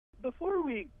before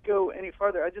we go any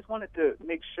farther, I just wanted to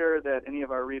make sure that any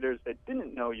of our readers that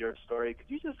didn't know your story, could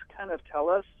you just kind of tell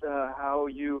us how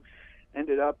you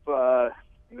ended up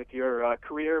with your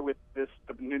career with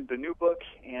the new book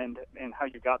and how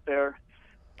you got there?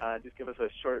 Just give us a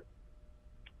short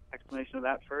explanation of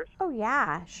that first. Oh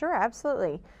yeah, sure,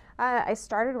 absolutely. I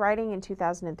started writing in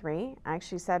 2003. I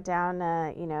actually sat down,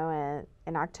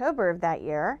 in October of that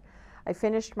year. I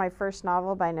finished my first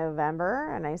novel by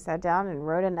November, and I sat down and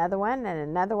wrote another one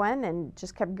and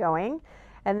just kept going.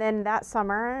 And then that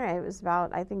summer, it was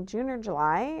about, I think, June or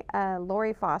July,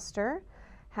 Lori Foster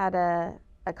had a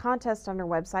contest on her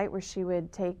website where she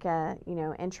would take,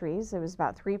 entries. It was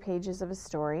about 3 pages of a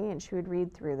story, and she would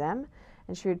read through them,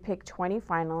 and she would pick 20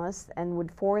 finalists and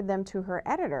would forward them to her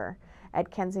editor at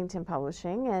Kensington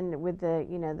Publishing, and with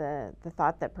the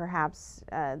thought that perhaps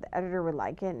the editor would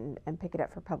like it and pick it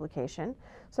up for publication.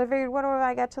 So I figured, what do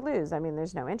I got to lose? I mean,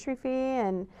 there's no entry fee,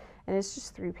 and it's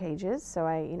just 3 pages. So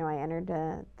I entered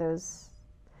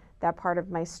that part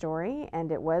of my story, and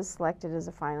it was selected as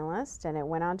a finalist, and it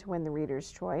went on to win the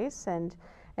Reader's Choice, and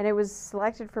it was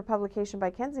selected for publication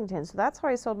by Kensington. So that's how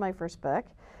I sold my first book.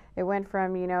 It went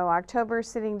from, October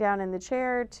sitting down in the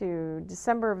chair to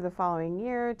December of the following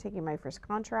year, taking my first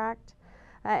contract.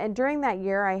 And during that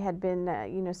year, I had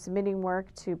been, submitting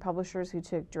work to publishers who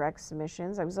took direct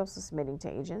submissions. I was also submitting to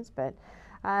agents, but,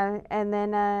 and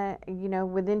then,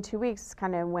 within 2 weeks,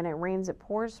 kind of when it rains, it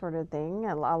pours sort of thing,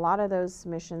 a lot of those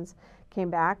submissions came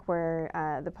back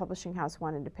where the publishing house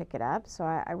wanted to pick it up. So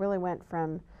I really went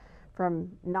from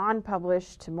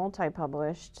non-published to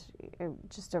multi-published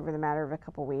just over the matter of a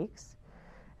couple weeks.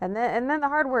 And then the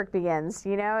hard work begins.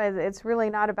 It's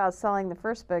really not about selling the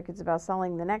first book, it's about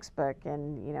selling the next book,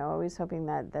 and always hoping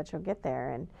that you'll get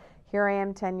there. And here I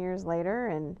am 10 years later,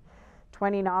 and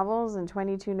 20 novels and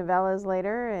 22 novellas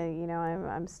later, and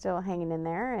I'm still hanging in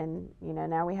there. And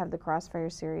now we have the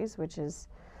Crossfire series, which is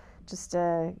just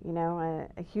a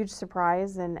huge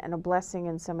surprise and a blessing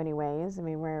in so many ways. I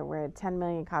mean, we're at 10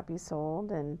 million copies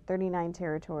sold in 39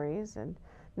 territories, and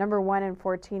 #1 in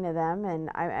 14 of them. And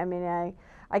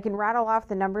I can rattle off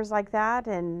the numbers like that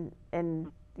and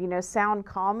sound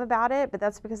calm about it, but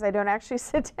that's because I don't actually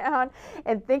sit down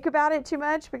and think about it too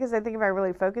much, because I think if I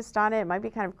really focused on it, it might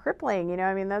be kind of crippling.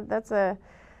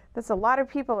 That's a lot of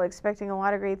people expecting a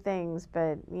lot of great things,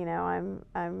 but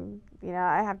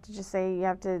I have to just say, you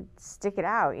have to stick it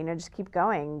out. Just keep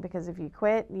going, because if you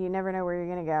quit, you never know where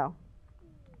you're going to go.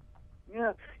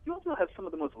 Yeah, you also have some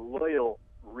of the most loyal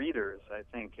readers, I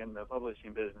think, in the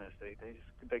publishing business.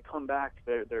 They come back.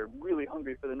 They're really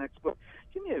hungry for the next book.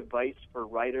 Give me advice for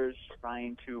writers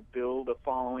trying to build a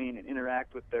following and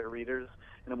interact with their readers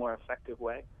in a more effective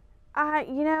way.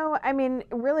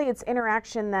 Really it's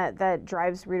interaction that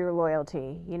drives reader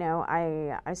loyalty.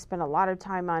 I spend a lot of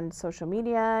time on social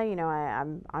media.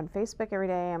 I'm on Facebook every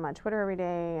day. I'm on Twitter every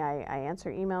day. I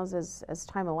answer emails as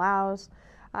time allows.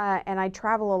 And I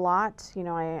travel a lot.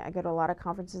 I go to a lot of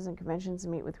conferences and conventions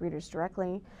and meet with readers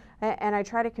directly. And I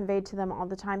try to convey to them all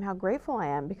the time how grateful I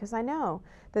am, because I know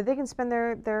that they can spend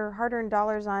their hard-earned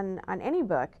dollars on any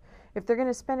book. If they're going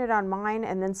to spend it on mine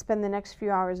and then spend the next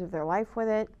few hours of their life with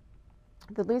it,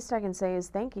 the least I can say is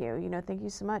thank you. Thank you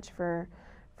so much for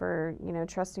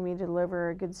trusting me to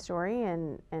deliver a good story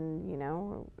and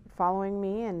following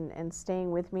me and staying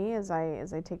with me as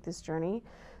I take this journey.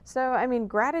 So,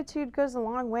 gratitude goes a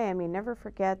long way. Never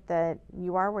forget that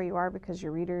you are where you are because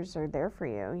your readers are there for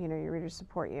you. Your readers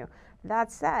support you.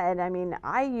 That said,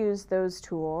 I use those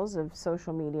tools of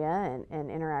social media and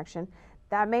interaction.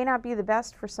 That may not be the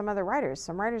best for some other writers.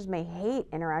 Some writers may hate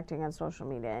interacting on social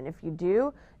media, and if you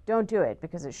do, don't do it,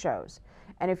 because it shows.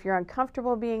 And if you're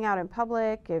uncomfortable being out in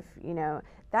public,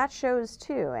 that shows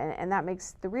too, and that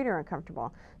makes the reader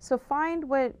uncomfortable. So find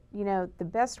what, the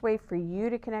best way for you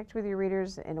to connect with your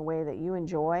readers in a way that you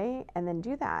enjoy, and then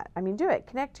do that. Do it.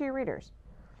 Connect to your readers.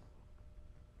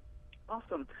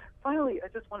 Awesome. Finally, I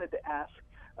just wanted to ask,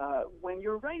 when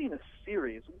you're writing a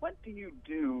series, what do you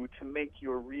do to make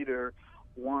your reader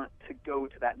want to go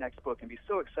to that next book and be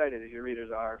so excited as your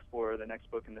readers are for the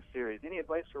next book in the series? Any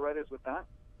advice for writers with that?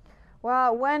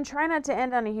 Well, try not to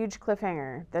end on a huge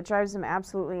cliffhanger. That drives them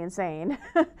absolutely insane.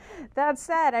 That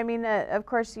said, of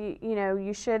course,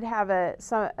 you should have a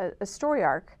story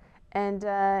arc,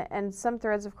 and some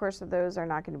threads, of course, of those are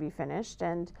not going to be finished.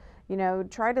 And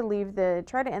try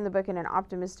to end the book in an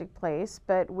optimistic place,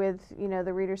 but with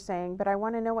the reader saying, "But I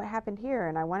want to know what happened here,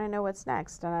 and I want to know what's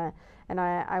next, and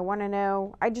I want to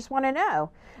know. I just want to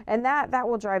know," and that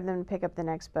will drive them to pick up the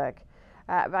next book.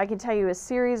 I can tell you, a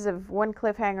series of one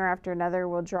cliffhanger after another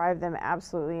will drive them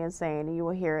absolutely insane. You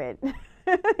will hear it.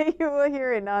 You will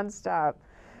hear it nonstop.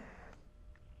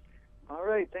 All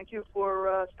right. Thank you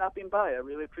for stopping by. I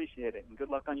really appreciate it. And good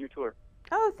luck on your tour.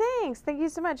 Oh, thanks. Thank you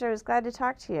so much. I was glad to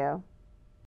talk to you.